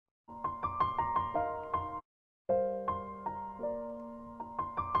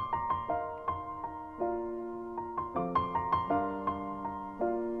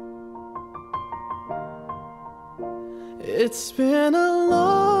It's been a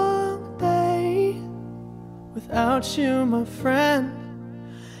long day without you, my friend,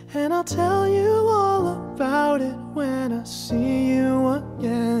 and I'll tell you all about it when I see you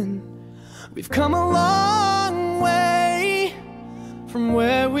again. We've come a long way from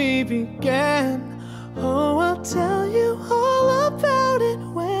where we began. Oh, I'll tell you all about it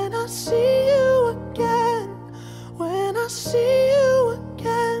when I see you again. When I see you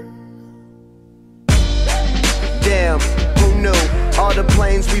again. Damn, who knew? All the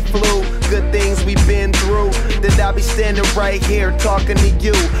planes we flew, good things we've been through, that I'll be standing right here talking to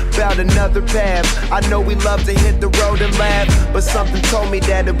you about another path. I know we love to hit the road and laugh, but something told me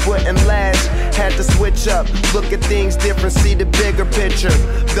that it wouldn't last. Had to switch up, look at things different, see the bigger picture.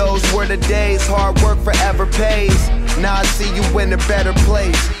 Those were the days, hard work forever pays. Now I see you in a better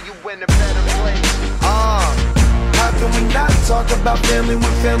place. How can we not talk about family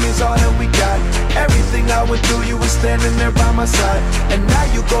when family's all that we got? Everything I went through, you were standing there by my side, and now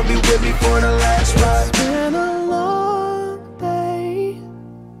you gon' be with me for the last ride. It's been a long day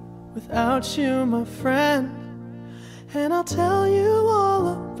without you, my friend, and I'll tell you all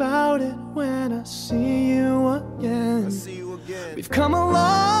about it when I see you again. We've come a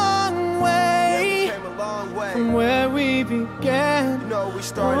long way, from where we began. You know we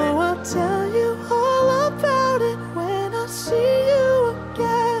started. Oh, I'll tell you all about it when I see you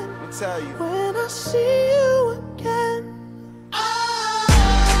again. When I see you again.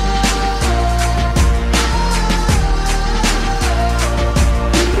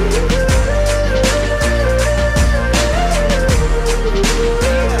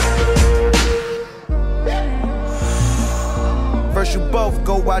 First you both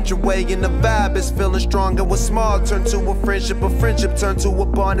go out your way and the vibe is feeling strong, and what's small turn to a friendship turn to a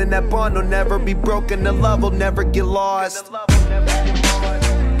bond, and that bond will never be broken, the love will never get lost.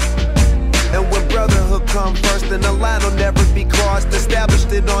 And when brotherhood come first, then the line will never be crossed.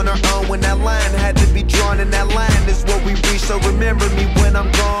 Established it on our own when that line had to be drawn, and that line is what we reach, so remember me when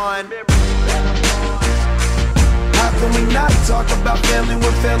I'm gone. How can we not talk about family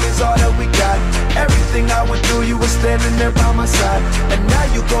when family's all that we got? Everything I went through, you were standing there by my side, and now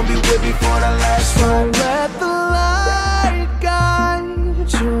you gon' be with me for the last ride. Let the light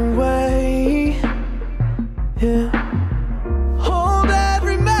guide your way, yeah. Hold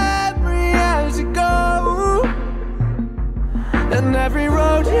every memory as you go, and every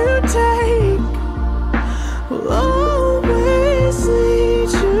road you take will always lead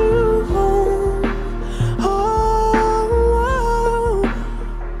you home. Oh,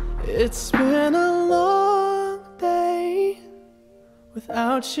 it's been a long day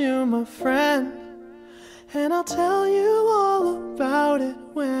without you, my friend, and I'll tell you all about it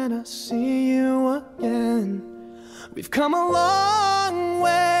when I see you again. We've come a long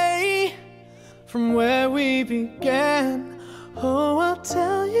way from where we began. Oh, I'll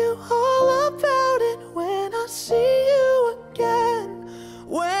tell you all about it when I see